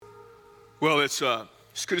Well, it's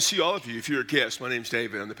good to see all of you. If you're a guest, my name's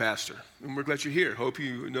David. I'm the pastor, and we're glad you're here. Hope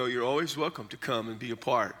you know you're always welcome to come and be a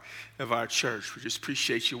part of our church. We just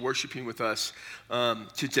appreciate you worshiping with us.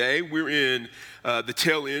 Today, we're in the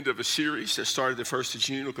tail end of a series that started the 1st of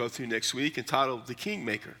June. We'll go through next week, entitled The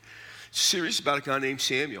Kingmaker. It's a series about a guy named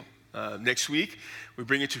Samuel. Next week, we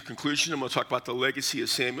bring it to a conclusion. I'm going to talk about the legacy of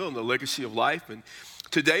Samuel and the legacy of life. And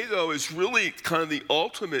today, though, is really kind of the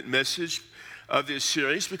ultimate message of this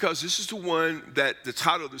series, because this is the one that the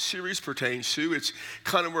title of the series pertains to. It's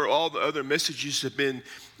kind of where all the other messages have been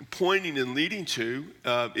pointing and leading to.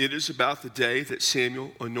 It is about the day that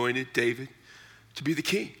Samuel anointed David to be the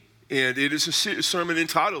king. And it is a sermon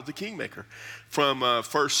entitled The Kingmaker from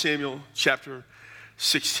 1 Samuel chapter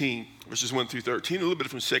 16, verses 1 through 13, a little bit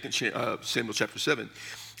from 2 Samuel chapter 7.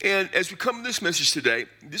 And as we come to this message today,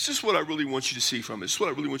 this is what I really want you to see from it. This is what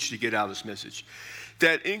I really want you to get out of this message.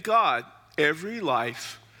 That in God, every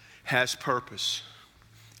life has purpose,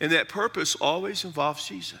 and that purpose always involves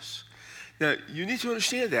Jesus. Now, you need to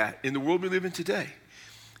understand that in the world we live in today,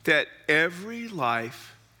 that every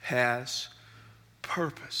life has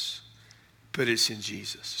purpose, but it's in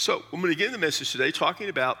Jesus. So I'm going to begin the message today talking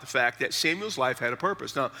about the fact that Samuel's life had a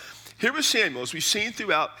purpose. Now, here was Samuel, as we've seen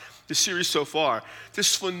throughout the series so far,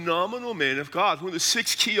 this phenomenal man of God, one of the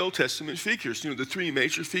 6 key Old Testament figures. The 3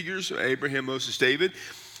 major figures, Abraham, Moses, David.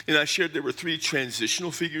 And I shared there were 3 transitional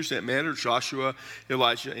figures that matter: Joshua,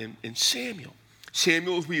 Elijah, and Samuel.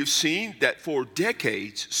 Samuel, we have seen that for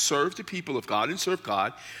decades served the people of God and served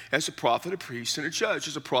God as a prophet, a priest, and a judge.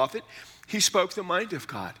 As a prophet, he spoke the mind of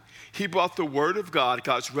God. He brought the word of God,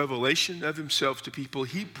 God's revelation of himself to people.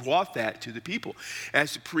 He brought that to the people.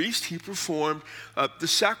 As a priest, he performed the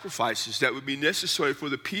sacrifices that would be necessary for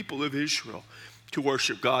the people of Israel to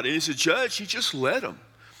worship God. And as a judge, he just led them.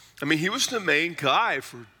 He was the main guy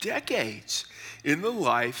for decades in the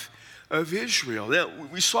life of Israel. Now,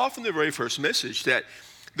 we saw from the very first message that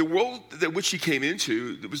the world that which he came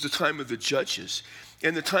into, it was the time of the Judges.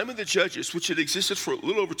 And the time of the Judges, which had existed for a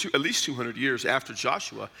little over at least 200 years after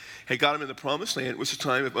Joshua had got him in the Promised Land, was a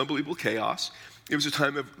time of unbelievable chaos. It was a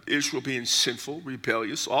time of Israel being sinful,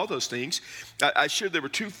 rebellious, all those things. I shared there were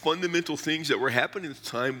 2 fundamental things that were happening at the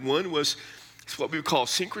time. One was what we would call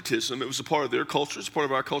syncretism. It was a part of their culture. It's part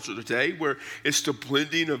of our culture today, where it's the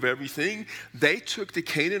blending of everything. They took the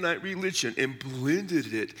Canaanite religion and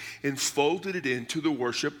blended it and folded it into the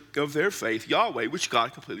worship of their faith, Yahweh, which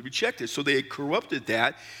God completely rejected. So they had corrupted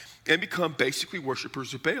that and become basically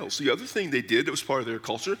worshipers of Baals. The other thing they did that was part of their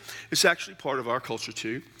culture, it's actually part of our culture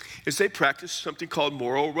too, is they practiced something called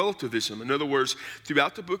moral relativism. In other words,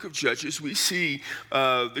 throughout the book of Judges, we see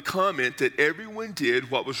the comment that everyone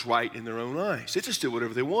did what was right in their own eyes. They just did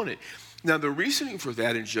whatever they wanted. Now, the reasoning for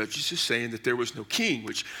that in Judges is saying that there was no king,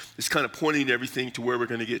 which is kind of pointing everything to where we're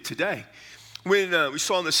going to get today. When we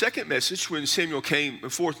saw in the second message, when Samuel came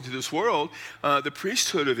forth into this world, the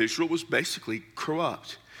priesthood of Israel was basically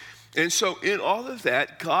corrupt. And so in all of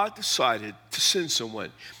that, God decided to send someone.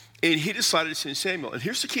 And he decided to send Samuel. And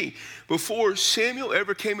here's the key. Before Samuel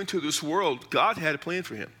ever came into this world, God had a plan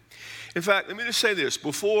for him. In fact, let me just say this.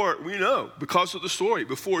 Because of the story,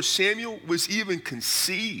 before Samuel was even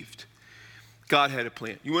conceived, God had a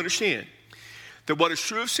plan. You understand that what is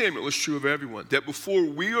true of Samuel is true of everyone. That before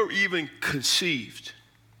we are even conceived,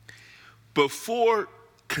 before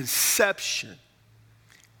conception,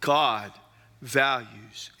 God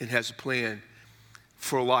values and has a plan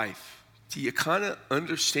for life. Do you kind of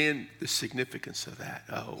understand the significance of that?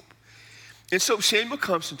 I hope. And so Samuel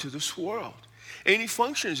comes into this world, and he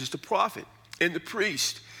functions as the prophet and the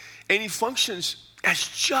priest, and he functions as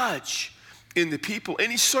judge in the people,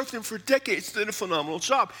 and he served them for decades, did a phenomenal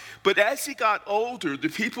job. But as he got older, the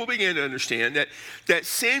people began to understand that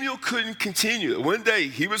Samuel couldn't continue. One day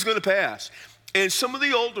he was going to pass, and some of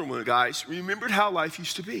the older guys remembered how life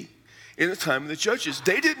used to be in the time of the Judges.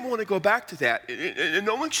 They didn't want to go back to that, and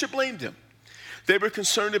no one should blame them. They were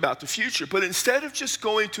concerned about the future. But instead of just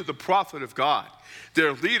going to the prophet of God,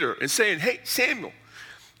 their leader, and saying, "Hey, Samuel,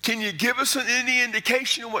 can you give us any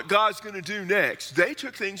indication of what God's going to do next?" They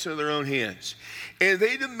took things in their own hands, and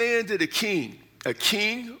they demanded a king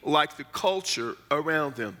like the culture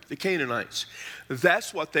around them, the Canaanites.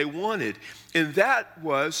 That's what they wanted. And that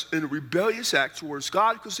was a rebellious act towards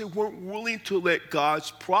God, because they weren't willing to let God's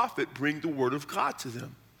prophet bring the word of God to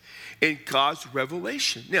them and God's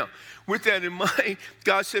revelation. Now, with that in mind,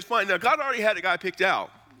 God said, fine. Now, God already had a guy picked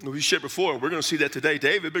out. We shared before, we're going to see that today,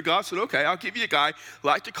 David. But God said, okay, I'll give you a guy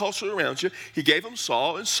like the culture around you. He gave him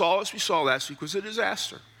Saul, and Saul, as we saw last week, was a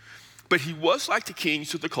disaster. But he was like the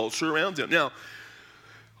kings of the culture around them. Now,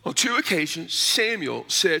 on 2 occasions, Samuel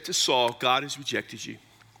said to Saul, God has rejected you.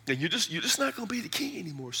 And you're just not going to be the king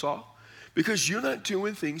anymore, Saul, because you're not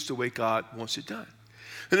doing things the way God wants it done.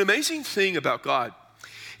 An amazing thing about God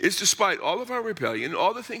is despite all of our rebellion,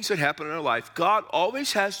 all the things that happen in our life, God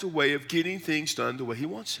always has the way of getting things done the way he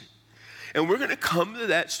wants it. And we're going to come to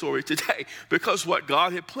that story today because what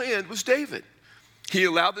God had planned was David. He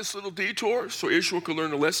allowed this little detour so Israel could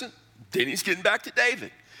learn a lesson. Then he's getting back to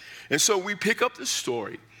David. And so we pick up the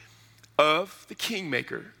story of the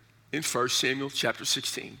kingmaker in 1 Samuel chapter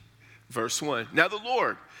 16, verse 1. Now the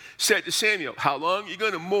Lord said to Samuel, how long are you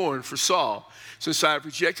going to mourn for Saul, since I have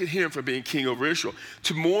rejected him from being king over Israel?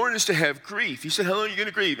 To mourn is to have grief. He said, how long are you going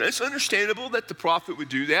to grieve? And it's understandable that the prophet would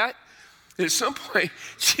do that. And at some point,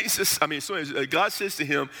 God says to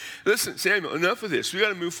him, listen, Samuel, enough of this. We got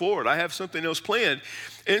to move forward. I have something else planned.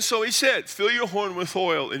 And so he said, fill your horn with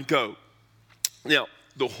oil and go. Now,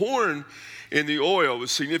 the horn in the oil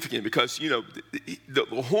was significant because, the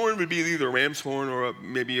horn would be either a ram's horn or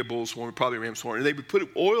maybe a bull's horn, probably a ram's horn. And they would put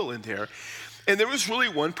oil in there. And there was really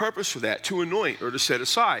one purpose for that, to anoint or to set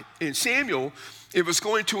aside. And Samuel, it was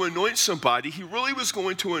going to anoint somebody. He really was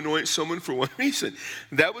going to anoint someone for one reason.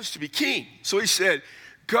 That was to be king. So he said,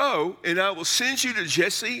 go, and I will send you to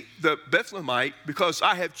Jesse the Bethlehemite, because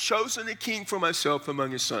I have chosen a king for myself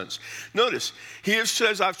among his sons. Notice, he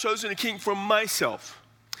says, I've chosen a king for myself.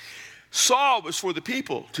 Saul was for the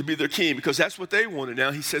people to be their king because that's what they wanted.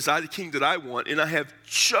 Now he says, I'm the king that I want, and I have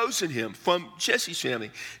chosen him from Jesse's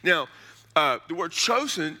family. Now, the word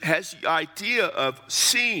chosen has the idea of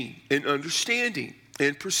seeing and understanding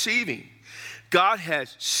and perceiving. God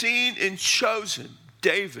has seen and chosen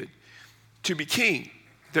David to be king.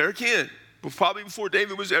 There again, probably before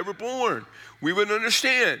David was ever born, we would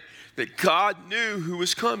understand that God knew who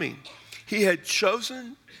was coming. He had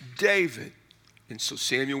chosen David, and so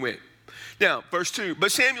Samuel went. Now, verse 2,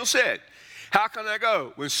 but Samuel said, how can I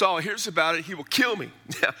go? When Saul hears about it, he will kill me.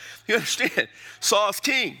 Now, you understand, Saul's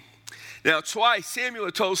king. Now, twice Samuel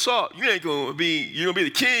had told Saul, you're going to be the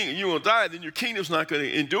king and you're going to die, then your kingdom's not going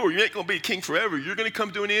to endure. You ain't going to be king forever. You're going to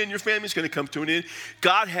come to an end. Your family's going to come to an end.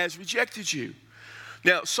 God has rejected you.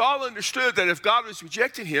 Now, Saul understood that if God was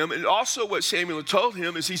rejecting him, and also what Samuel had told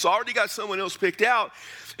him is he's already got someone else picked out,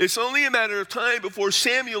 it's only a matter of time before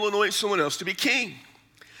Samuel anoints someone else to be king.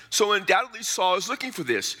 So undoubtedly, Saul is looking for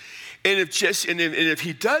this. And if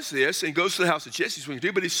he does this and goes to the house of Jesse, what he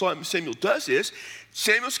do, but if Samuel does this,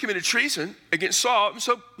 Samuel's committed treason against Saul, and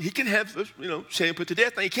so he can have Samuel put to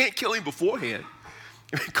death. Now, he can't kill him beforehand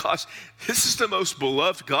because this is the most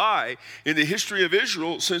beloved guy in the history of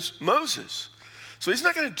Israel since Moses. So he's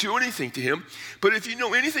not going to do anything to him. But if you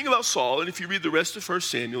know anything about Saul, and if you read the rest of 1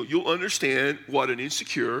 Samuel, you'll understand what an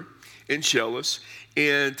insecure and jealous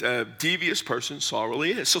and devious person Saul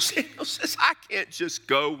really is. So Samuel says, I can't just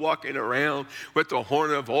go walking around with the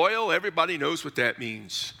horn of oil. Everybody knows what that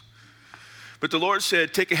means. But the Lord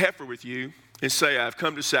said, take a heifer with you and say, I've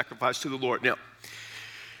come to sacrifice to the Lord. Now,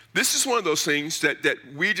 this is one of those things that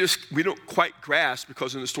we don't quite grasp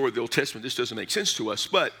because in the story of the Old Testament, this doesn't make sense to us.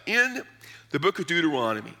 But in the book of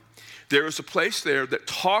Deuteronomy, there is a place there that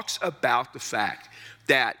talks about the fact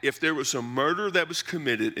that if there was a murder that was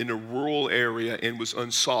committed in a rural area and was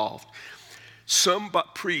unsolved, some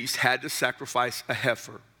priest had to sacrifice a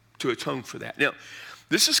heifer to atone for that. Now,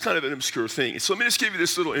 this is kind of an obscure thing. So let me just give you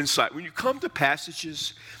this little insight. When you come to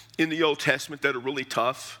passages in the Old Testament that are really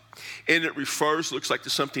tough, and it looks like to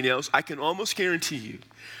something else, I can almost guarantee you,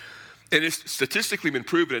 and it's statistically been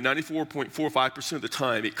proven at 94.45% of the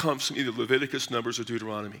time, it comes from either Leviticus, Numbers, or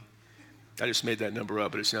Deuteronomy. I just made that number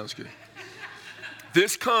up, but it sounds good.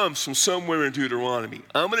 This comes from somewhere in Deuteronomy.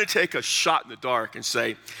 I'm going to take a shot in the dark and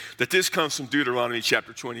say that this comes from Deuteronomy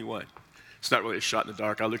chapter 21. It's not really a shot in the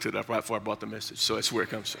dark. I looked it up right before I brought the message, so that's where it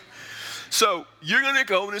comes from. So you're going to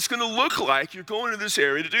go, and it's going to look like you're going to this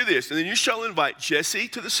area to do this. And then you shall invite Jesse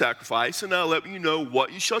to the sacrifice, and I'll let you know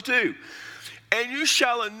what you shall do. And you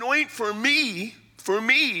shall anoint for me,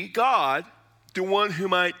 God, the one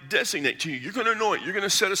whom I designate to you. You're going to anoint, you're going to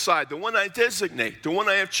set aside the one I designate, the one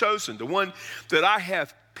I have chosen, the one that I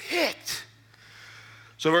have picked.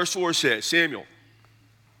 So verse 4 says, Samuel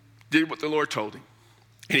did what the Lord told him,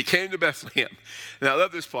 and he came to Bethlehem. And I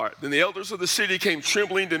love this part. Then the elders of the city came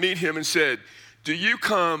trembling to meet him and said, do you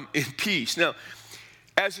come in peace? Now,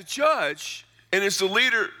 as a judge and as the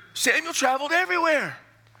leader, Samuel traveled everywhere.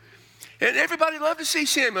 And everybody loved to see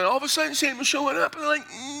Samuel. All of a sudden, Samuel's showing up, and they're like,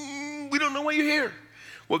 we don't know why you're here.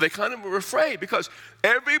 Well, they kind of were afraid because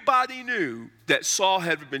everybody knew that Saul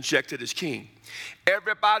had been rejected as king.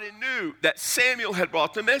 Everybody knew that Samuel had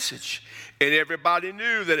brought the message. And everybody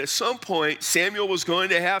knew that at some point, Samuel was going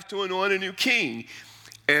to have to anoint a new king.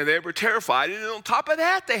 And they were terrified. And on top of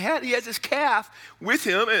that, he has this calf with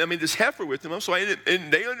him, this heifer with him.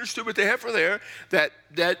 And they understood with the heifer there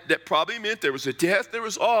that probably meant there was a death. There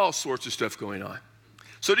was all sorts of stuff going on.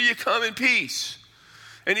 So do you come in peace?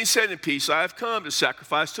 And he said, in peace I have come to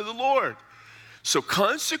sacrifice to the Lord. So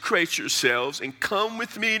consecrate yourselves and come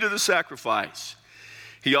with me to the sacrifice.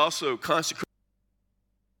 He also consecrated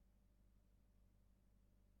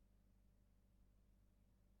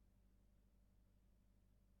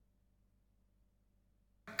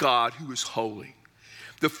God who is holy.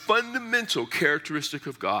 The fundamental characteristic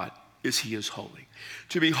of God is he is holy.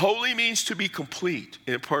 To be holy means to be complete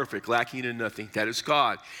and perfect, lacking in nothing. That is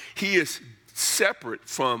God. He is separate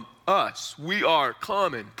from us. We are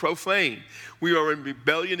common, profane. We are in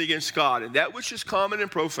rebellion against God. And that which is common and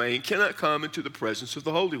profane cannot come into the presence of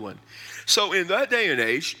the Holy One. So in that day and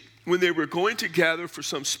age, when they were going to gather for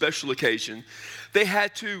some special occasion, they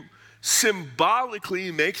had to symbolically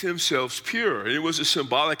make themselves pure. And it was a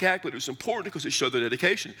symbolic act, but it was important because it showed their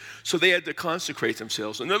dedication. So they had to consecrate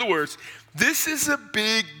themselves. In other words, this is a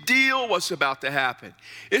big deal what's about to happen.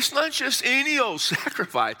 It's not just any old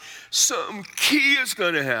sacrifice. Something key is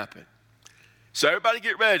going to happen. So everybody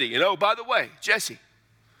get ready. And oh, by the way, Jesse,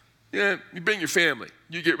 you bring your family.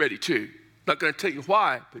 You get ready too. Not going to tell you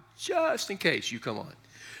why, but just in case you come on.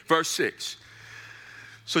 Verse 6.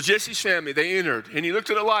 So Jesse's family, they entered, and he looked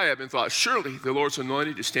at Eliab and thought, surely the Lord's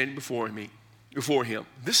anointed is standing before him.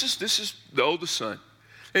 This is the oldest son.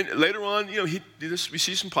 And later on, we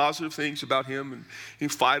see some positive things about him, and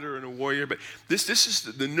he's a fighter and a warrior, but this is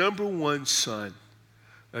the number one son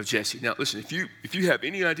of Jesse. Now listen, if you have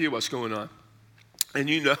any idea what's going on, and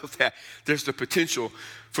you know that there's the potential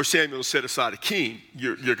for Samuel to set aside a king,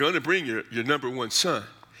 you're going to bring your number one son,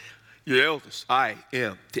 your eldest. I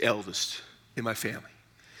am the eldest in my family.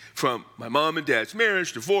 From my mom and dad's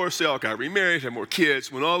marriage, divorce, they all got remarried, had more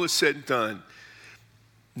kids. When all is said and done,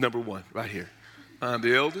 number one, right here. I'm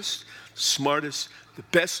the eldest, smartest, the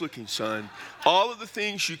best looking son. All of the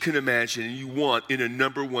things you can imagine and you want in a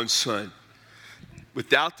number one son.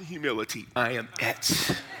 Without the humility, I am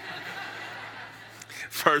it.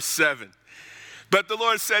 Verse 7. But the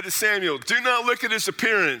Lord said to Samuel, do not look at his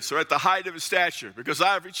appearance or at the height of his stature, because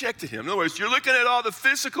I have rejected him. In other words, you're looking at all the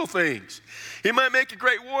physical ththings. He might make a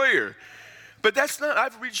great warrior, but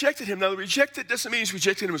I've rejected him. Now, the rejected doesn't mean he's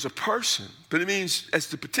rejected him as a person, but it means as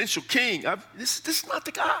the potential king. This is not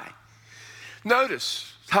the guy.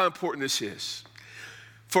 Notice how important this is.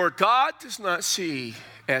 For God does not see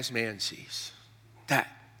as man sees. That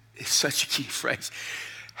is such a key phrase.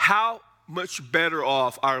 How much better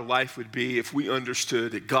off our life would be if we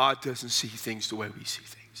understood that God doesn't see things the way we see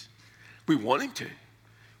things. We want him to.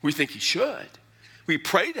 We think he should. We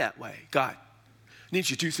pray that way. God, I need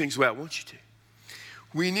you to do things the way I want you to.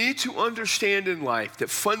 We need to understand in life that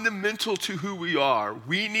fundamental to who we are,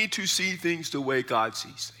 we need to see things the way God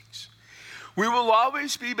sees things. We will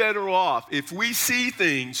always be better off if we see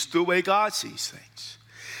things the way God sees things.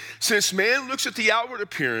 Since man looks at the outward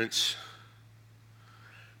appearance,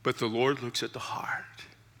 but the Lord looks at the heart.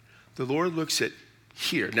 The Lord looks at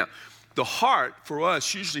here. Now, the heart for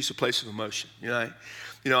us usually is a place of emotion. I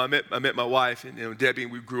met my wife and Debbie,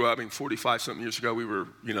 and we grew up 45 something years ago. We were,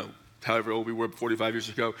 however old we were 45 years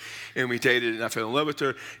ago, and we dated, and I fell in love with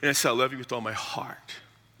her, and I said, I love you with all my heart.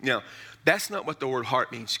 Now, that's not what the word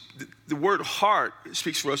heart means. The word heart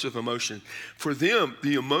speaks for us of emotion. For them,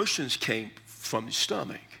 the emotions came from the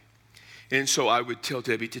stomach. And so I would tell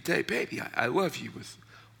Debbie today, baby, I love you with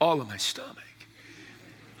all of my stomach.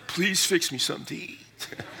 Please fix me something to eat.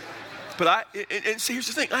 But see, here's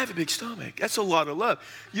the thing. I have a big stomach. That's a lot of love.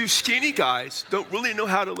 You skinny guys don't really know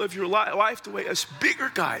how to live your life the way us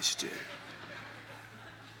bigger guys do.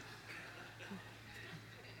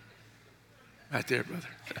 Right there, brother.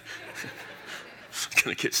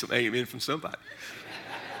 Gonna get some amen from somebody.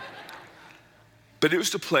 But it was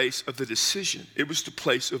the place of the decision. It was the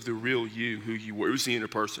place of the real you, who you were. It was the inner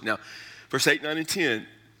person. Now, verse 8, 9, and 10,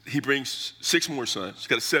 he brings 6 more sons. He's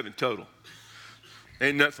got a 7 total.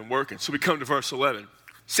 Ain't nothing working. So we come to verse 11.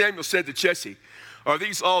 Samuel said to Jesse, are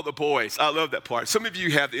these all the boys? I love that part. Some of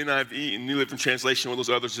you have the NIV and New Living Translation, one of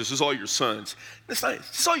those others. This is all your sons. This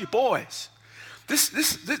is all your boys.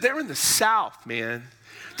 They're in the South, man.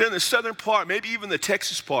 They're in the southern part, maybe even the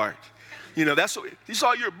Texas part. These are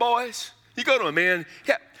all your boys. You go to a man,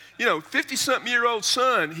 50-something-year-old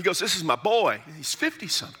son. He goes, this is my boy. And he's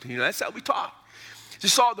 50-something. That's how we talk.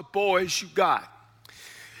 Just all the boys you got.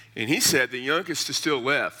 And he said, the youngest is still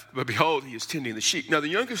left, but behold, he is tending the sheep. Now, the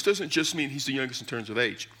youngest doesn't just mean he's the youngest in terms of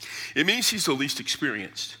age. It means he's the least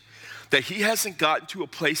experienced. That he hasn't gotten to a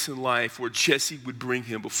place in life where Jesse would bring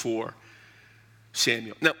him before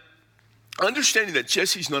Samuel. Now, understanding that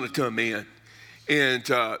Jesse's not a dumb man and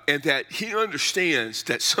that he understands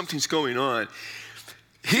that something's going on,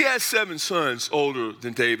 he has 7 sons older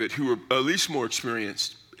than David who are at least more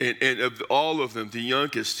experienced. And of all of them, the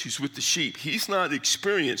youngest, who's with the sheep, he's not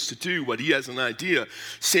experienced to do what he has an idea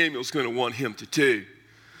Samuel's going to want him to do.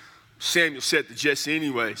 Samuel said to Jesse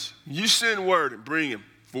anyways, you send word and bring him,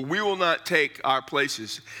 for we will not take our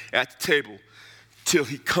places at the table till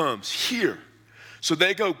he comes here. So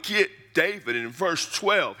they go get David, and in verse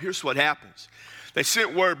 12, here's what happens. They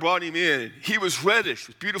sent word, brought him in. He was reddish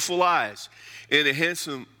with beautiful eyes and a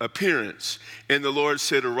handsome appearance. And the Lord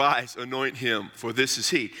said, arise, anoint him, for this is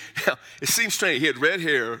he. Now, it seems strange. He had red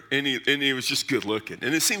hair, and he was just good looking.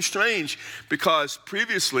 And it seems strange because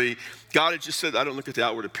previously, God had just said, I don't look at the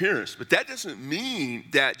outward appearance. But that doesn't mean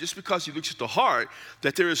that just because he looks at the heart,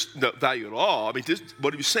 that there is no value at all. I mean,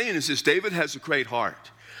 what he was saying is this: David has a great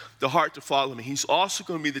heart. The heart to follow me. He's also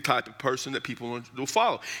going to be the type of person that people will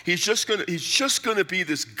follow. He's just going to be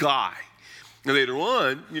this guy. And later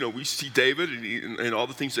on, we see David and all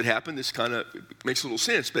the things that happen. This kind of makes a little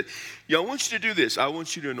sense. But I want you to do this. I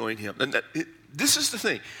want you to anoint him. And this is the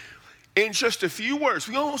thing. In just a few words,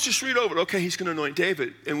 we almost just read over it. Okay, he's going to anoint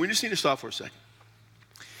David. And we just need to stop for a second.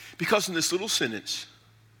 Because in this little sentence,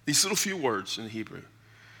 these little few words in the Hebrew,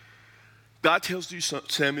 God tells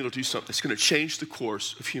Samuel to do something that's going to change the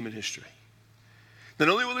course of human history. Not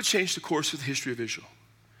only will it change the course of the history of Israel,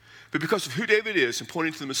 but because of who David is and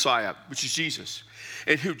pointing to the Messiah, which is Jesus,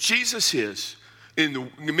 and who Jesus is in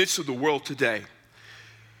the midst of the world today,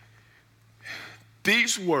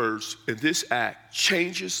 these words and this act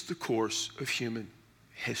changes the course of human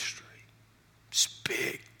history. It's a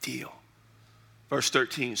big deal. Verse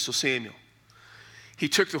 13, so Samuel, he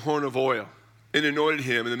took the horn of oil and anointed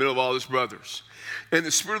him in the middle of all his brothers. And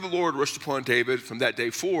the Spirit of the Lord rushed upon David from that day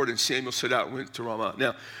forward, and Samuel set out and went to Ramah.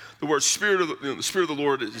 Now, the word the Spirit of the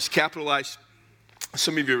Lord is capitalized.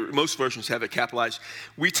 Most versions have it capitalized.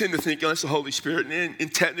 We tend to think, that's the Holy Spirit.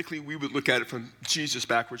 And technically, we would look at it from Jesus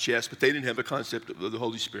backwards, yes, but they didn't have the concept of the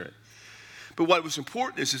Holy Spirit. But what was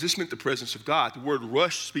important is this meant the presence of God. The word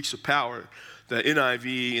rush speaks of power. The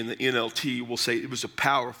NIV and the NLT will say it was a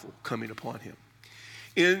powerful coming upon him.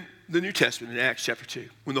 In the New Testament, in Acts chapter 2,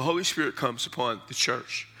 when the Holy Spirit comes upon the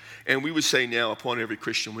church, and we would say now upon every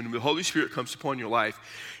Christian, when the Holy Spirit comes upon your life,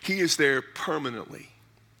 he is there permanently.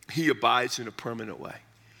 He abides in a permanent way.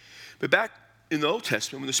 But back in the Old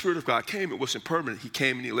Testament, when the Spirit of God came, it wasn't permanent. He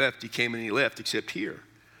came and he left. He came and he left, except here.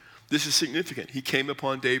 This is significant. He came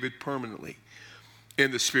upon David permanently,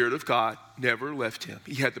 and the Spirit of God never left him.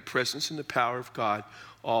 He had the presence and the power of God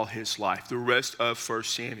all his life. The rest of 1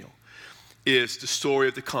 Samuel is the story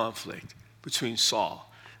of the conflict between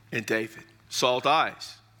Saul and David. Saul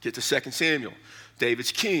dies. Get to 2 Samuel.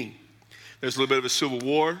 David's king. There's a little bit of a civil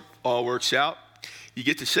war. All works out. You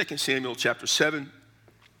get to 2 Samuel chapter 7,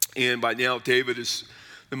 and by now David is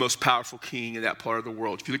the most powerful king in that part of the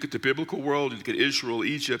world. If you look at the biblical world, you look at Israel,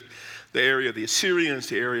 Egypt, the area of the Assyrians,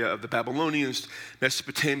 the area of the Babylonians,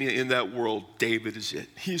 Mesopotamia, in that world, David is it.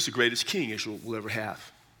 He's the greatest king Israel will ever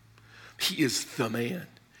have. He is the man.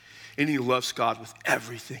 And he loves God with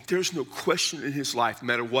everything. There's no question in his life, no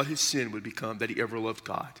matter what his sin would become, that he ever loved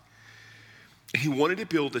God. And he wanted to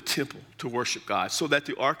build a temple to worship God so that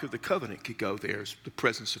the Ark of the Covenant could go there, as the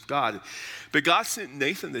presence of God. But God sent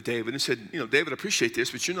Nathan to David and said, David, I appreciate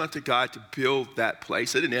this, but you're not the guy to build that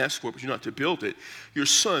place. I didn't ask for it, but you're not to build it. Your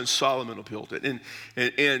son Solomon will build it. And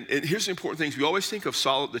here's the important things. We always think of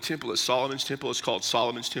the temple as Solomon's temple. It's called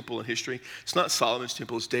Solomon's temple in history. It's not Solomon's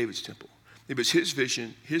temple, it's David's temple. It was his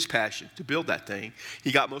vision, his passion to build that thing.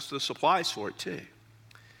 He got most of the supplies for it too.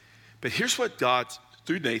 But here's what God,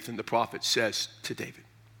 through Nathan the prophet, says to David.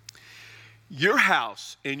 Your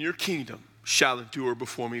house and your kingdom shall endure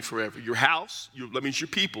before me forever. Your house, that means your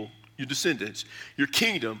people, your descendants, your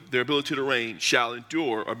kingdom, their ability to reign, shall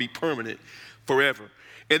endure or be permanent forever.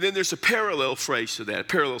 And then there's a parallel phrase to that, a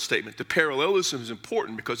parallel statement. The parallelism is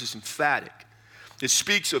important because it's emphatic. It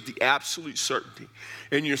speaks of the absolute certainty.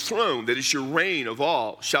 And your throne, that is your reign of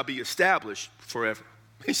all, shall be established forever.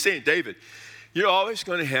 He's saying, David, you're always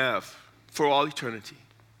going to have, for all eternity,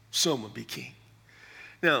 someone be king.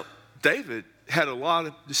 Now, David had a lot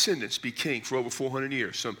of descendants be king for over 400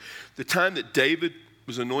 years. So the time that David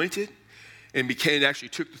was anointed and actually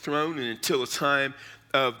took the throne, and until the time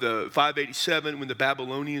of the 587 when the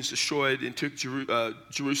Babylonians destroyed and took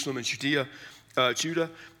Jerusalem and Judah,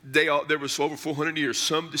 there was over 400 years,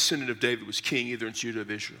 some descendant of David was king either in Judah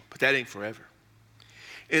or Israel. But that ain't forever.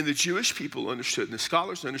 And the Jewish people understood, and the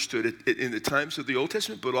scholars understood it in the times of the Old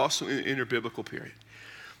Testament, but also in their biblical period,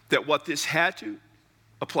 that what this had to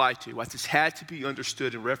apply to, what this had to be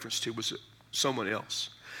understood in reference to was someone else,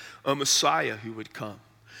 a Messiah who would come,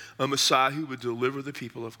 a Messiah who would deliver the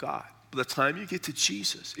people of God. By the time you get to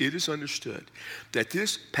Jesus, it is understood that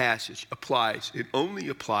this passage applies, it only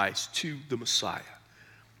applies to the Messiah,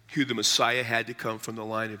 who the Messiah had to come from the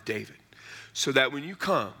line of David. So that when you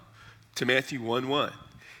come to Matthew 1:1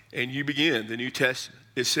 and you begin the New Testament,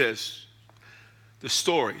 it says the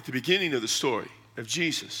story, the beginning of the story of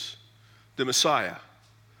Jesus, the Messiah,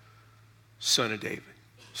 son of David,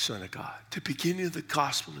 son of God. The beginning of the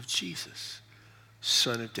gospel of Jesus,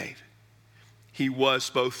 son of David. He was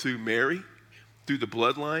both through Mary, through the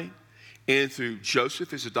bloodline, and through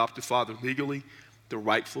Joseph, his adopted father legally, the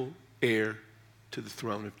rightful heir to the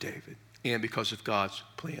throne of David, and because of God's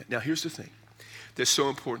plan. Now here's the thing that's so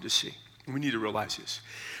important to see, and we need to realize this,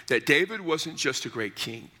 that David wasn't just a great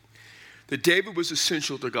king, that David was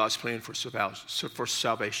essential to God's plan for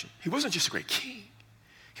salvation. He wasn't just a great king.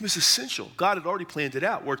 He was essential. God had already planned it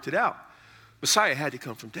out, worked it out. Messiah had to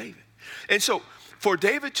come from David. And so for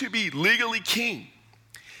David to be legally king,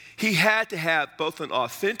 he had to have both an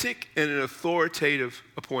authentic and an authoritative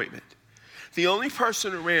appointment. The only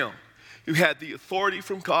person around who had the authority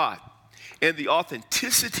from God and the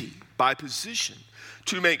authenticity by position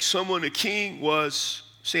to make someone a king was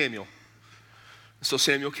Samuel. So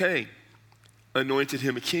Samuel came, anointed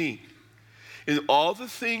him a king. And all the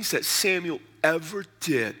things that Samuel ever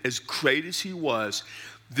did, as great as he was,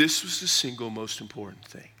 this was the single most important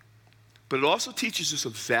thing. But it also teaches us a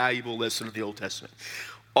valuable lesson of the Old Testament.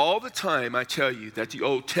 All the time I tell you that the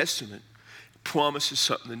Old Testament promises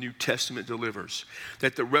something the New Testament delivers,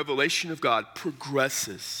 that the revelation of God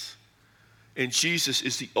progresses. And Jesus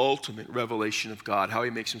is the ultimate revelation of God, how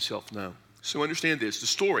he makes himself known. So understand this, the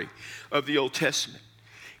story of the Old Testament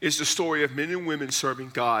is the story of men and women serving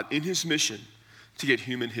God in his mission to get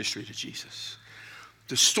human history to Jesus.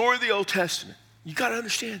 The story of the Old Testament, you got to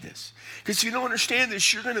understand this. Because if you don't understand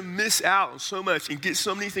this, you're going to miss out on so much and get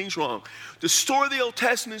so many things wrong. The story of the Old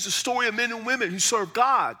Testament is the story of men and women who serve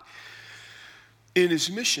God in his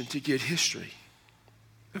mission to get history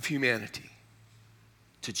of humanity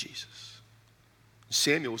to Jesus.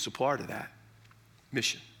 Samuel was a part of that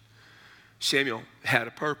mission. Samuel had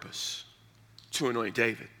a purpose to anoint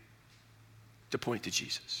David, to point to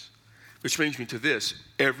Jesus. Which brings me to this,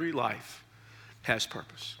 every life has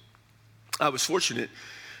purpose. I was fortunate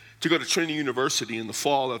to go to Trinity University in the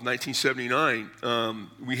fall of 1979.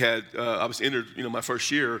 I was entered, my first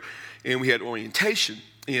year, and we had orientation.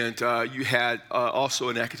 And you had also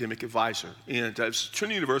an academic advisor. And it was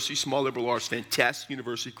Trinity University, small liberal arts, fantastic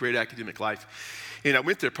university, great academic life. And I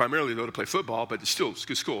went there primarily, though, to play football, but it's a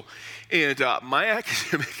good school. And my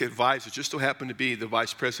academic advisor just so happened to be the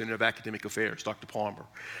vice president of academic affairs, Dr. Palmer.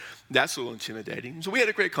 That's a little intimidating. So we had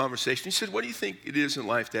a great conversation. He said, what do you think it is in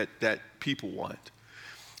life that people want?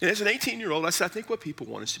 And as an 18-year-old, I said, I think what people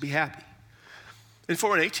want is to be happy. And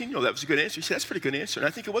for an 18-year-old, that was a good answer. He said, that's a pretty good answer. And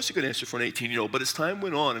I think it was a good answer for an 18-year-old. But as time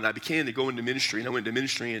went on and I began to go into ministry, and I went into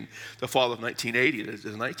ministry in the fall of 1980 as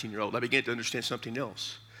a 19-year-old, I began to understand something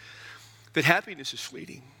else. That happiness is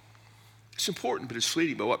fleeting. It's important, but it's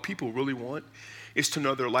fleeting. But what people really want is to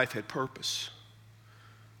know their life had purpose,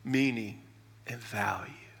 meaning, and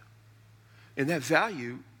value. And that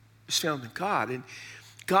value is found in God. And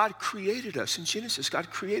God created us. In Genesis, God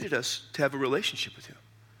created us to have a relationship with him.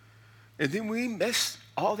 And then we messed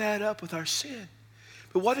all that up with our sin.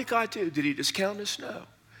 But what did God do? Did he discount us? No.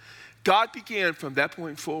 God began from that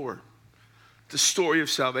point forward the story of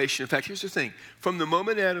salvation. In fact, here's the thing. From the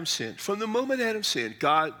moment Adam sinned,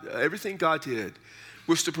 God, everything God did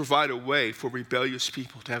was to provide a way for rebellious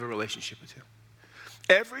people to have a relationship with him.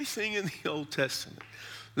 Everything in the Old Testament,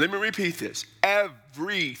 let me repeat this,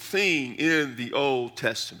 everything in the Old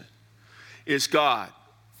Testament is God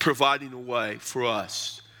providing a way for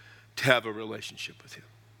us to have a relationship with him.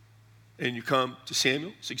 And you come to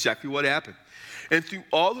Samuel, it's exactly what happened. And through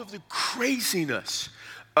all of the craziness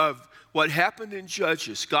of what happened in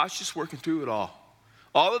Judges, God's just working through it all.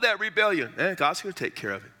 All of that rebellion, God's going to take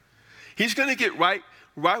care of it. He's going to get right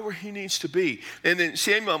where he needs to be. And then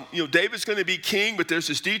Samuel, David's going to be king, but there's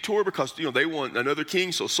this detour because, they want another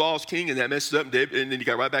king, so Saul's king, and that messes up David, and then you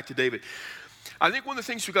got right back to David. I think one of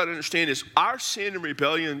the things we've got to understand is our sin and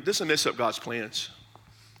rebellion doesn't mess up God's plans.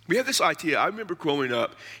 We have this idea. I remember growing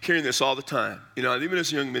up hearing this all the time. Even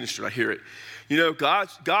as a young minister, I hear it.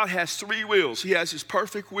 God has three wills. He has his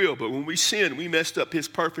perfect will, but when we sin, we messed up his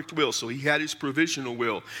perfect will. So he had his provisional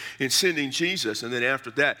will in sending Jesus, and then after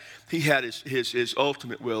that, he had his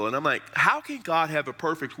ultimate will. And I'm like, how can God have a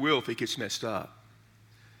perfect will if it gets messed up?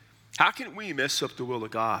 How can we mess up the will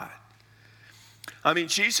of God? I mean,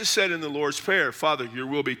 Jesus said in the Lord's Prayer, Father, your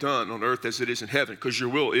will be done on earth as it is in heaven, because your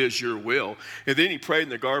will is your will. And then he prayed in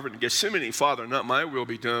the Garden of Gethsemane, Father, not my will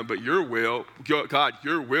be done, but your will, God,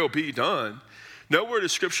 your will be done. Nowhere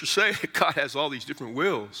does Scripture say that God has all these different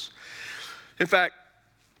wills. In fact,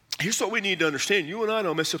 here's what we need to understand. You and I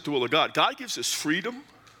don't mess up the will of God. God gives us freedom,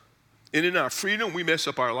 and in our freedom, we mess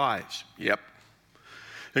up our lives. Yep.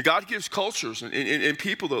 And God gives cultures and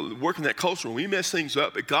people that work in that culture, and we mess things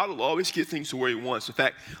up, but God will always get things to where he wants. In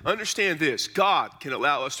fact, understand this. God can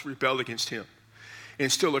allow us to rebel against him and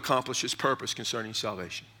still accomplish his purpose concerning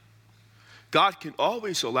salvation. God can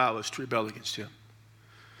always allow us to rebel against him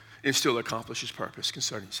and still accomplish his purpose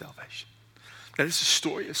concerning salvation. That is the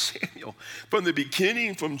story of Samuel. From the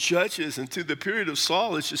beginning, from Judges into the period of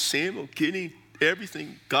Saul, it's just Samuel getting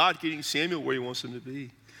everything, God getting Samuel where he wants him to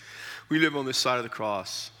be. We live on this side of the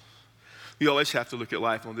cross. We always have to look at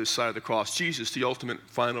life on this side of the cross. Jesus, the ultimate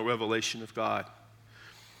final revelation of God.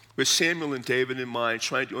 With Samuel and David in mind,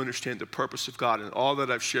 trying to understand the purpose of God and all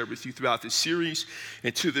that I've shared with you throughout this series.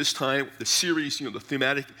 And to this time, the series, the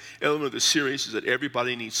thematic element of the series is that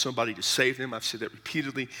everybody needs somebody to save them. I've said that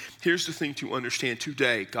repeatedly. Here's the thing to understand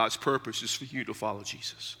today. God's purpose is for you to follow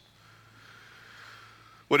Jesus.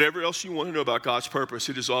 Whatever else you want to know about God's purpose,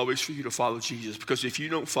 it is always for you to follow Jesus. Because if you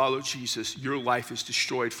don't follow Jesus, your life is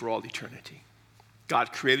destroyed for all eternity.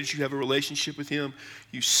 God created you to have a relationship with him.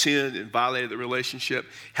 You sinned and violated the relationship.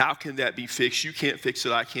 How can that be fixed? You can't fix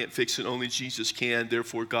it. I can't fix it. Only Jesus can.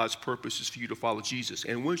 Therefore, God's purpose is for you to follow Jesus.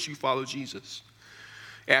 And once you follow Jesus,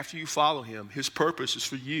 after you follow him, his purpose is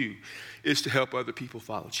for you is to help other people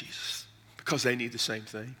follow Jesus because they need the same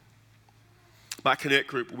thing. My Connect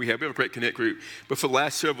group, we have a great Connect group, but for the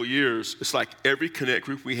last several years, it's like every Connect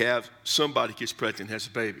group we have, somebody gets pregnant and has a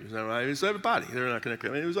baby. Is that right? It's everybody. They're in our Connect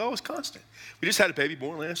group. I mean, it was always constant. We just had a baby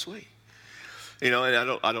born last week. And I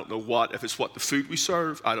don't know if it's what the food we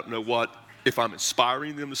serve. I don't know if I'm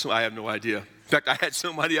inspiring them to something. I have no idea. In fact, I had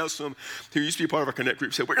somebody else who used to be part of our Connect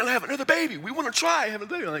group say, we're going to have another baby. We want to try having a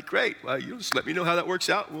baby. I'm like, great. Well, you just let me know how that works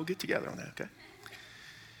out, and we'll get together on that, okay?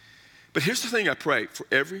 But here's the thing I pray for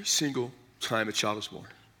every single time a child is born.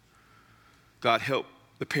 God, help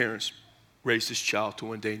the parents raise this child to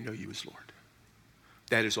one day know you as Lord.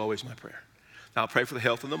 That is always my prayer. Now, I pray for the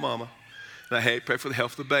health of the mama, and I pray for the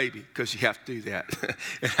health of the baby, because you have to do that.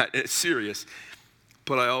 And it's serious.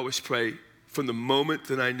 But I always pray from the moment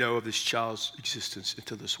that I know of this child's existence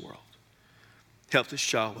into this world. Help this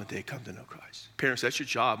child one day come to know Christ. Parents, that's your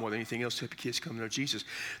job more than anything else to help your kids come to know Jesus.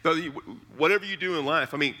 Whatever you do in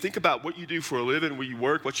life, I mean, think about what you do for a living, where you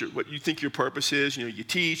work, what you think your purpose is. You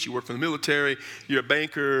teach, you work for the military, you're a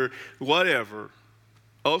banker, whatever.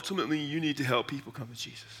 Ultimately, you need to help people come to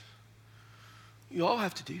Jesus. You all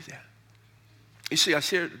have to do that. You see, I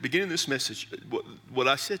said at the beginning of this message, what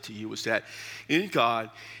I said to you was that in God,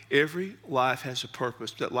 every life has a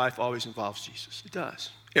purpose. That life always involves Jesus. It does.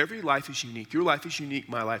 Every life is unique. Your life is unique.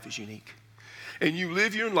 My life is unique. And you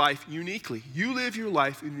live your life uniquely. You live your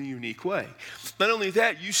life in a unique way. Not only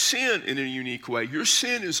that, you sin in a unique way. Your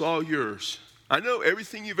sin is all yours. I know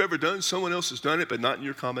everything you've ever done, someone else has done it, but not in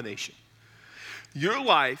your combination. Your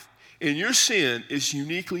life and your sin is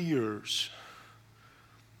uniquely yours.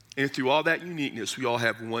 And through all that uniqueness, we all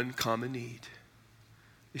have one common need.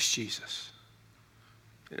 It's Jesus.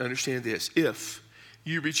 And understand this. If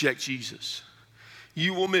you reject Jesus,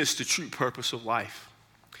 you will miss the true purpose of life.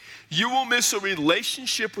 You will miss a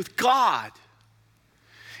relationship with God.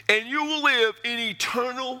 And you will live in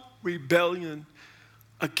eternal rebellion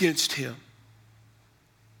against him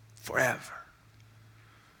forever.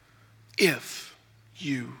 If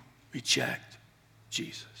you reject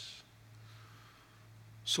Jesus.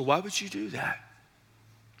 So why would you do that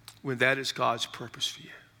when that is God's purpose for you?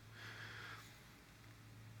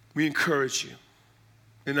 We encourage you,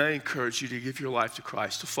 and I encourage you to give your life to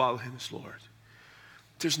Christ, to follow him as Lord.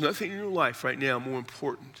 There's nothing in your life right now more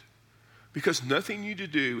important, because nothing you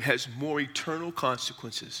do has more eternal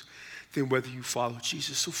consequences than whether you follow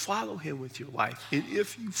Jesus. So follow him with your life. And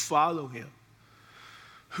if you follow him,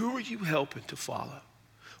 who are you helping to follow?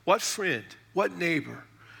 What friend, what neighbor,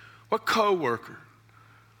 what coworker,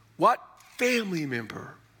 what family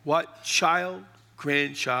member, what child,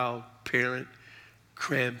 grandchild, parent,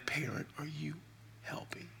 grandparent are you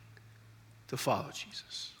helping to follow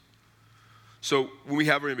Jesus? So when we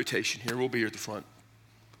have our invitation here, we'll be here at the front.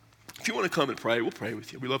 If you want to come and pray, we'll pray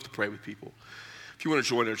with you. We love to pray with people. If you want to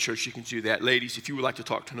join our church, you can do that. Ladies, if you would like to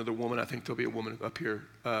talk to another woman, I think there'll be a woman up here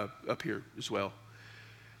as well.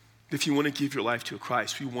 If you want to give your life to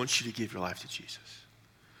Christ, we want you to give your life to Jesus.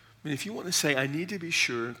 I mean, if you want to say, I need to be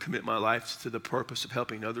sure and commit my life to the purpose of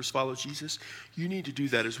helping others follow Jesus, you need to do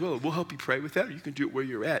that as well. We'll help you pray with that, or you can do it where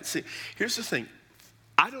you're at. See, here's the thing.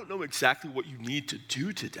 I don't know exactly what you need to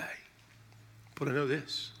do today, but I know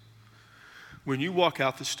this. When you walk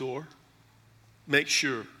out the store, make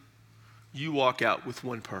sure you walk out with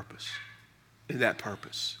one purpose, and that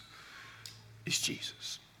purpose is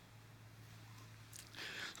Jesus.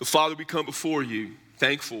 So, Father, we come before you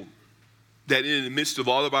thankful that in the midst of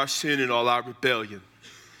all of our sin and all our rebellion,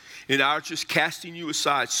 and our just casting you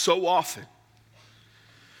aside so often,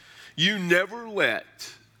 you never let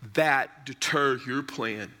that deter your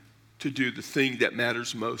plan to do the thing that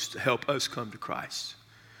matters most to help us come to Christ.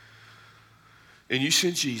 And you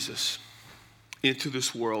sent Jesus into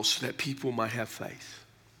this world so that people might have faith.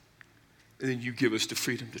 And then you give us the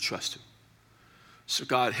freedom to trust him. So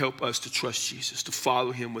God, help us to trust Jesus, to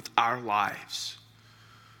follow him with our lives,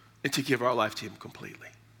 and to give our life to him completely.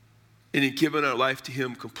 And in giving our life to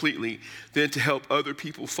him completely, then to help other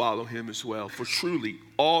people follow him as well. For truly,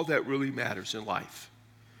 all that really matters in life,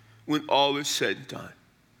 when all is said and done,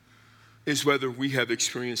 is whether we have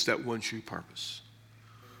experienced that one true purpose,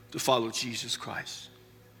 to follow Jesus Christ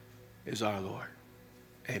as our Lord.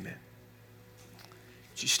 Amen.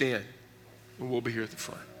 Would you stand? And we'll be here at the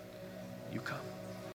front. You come.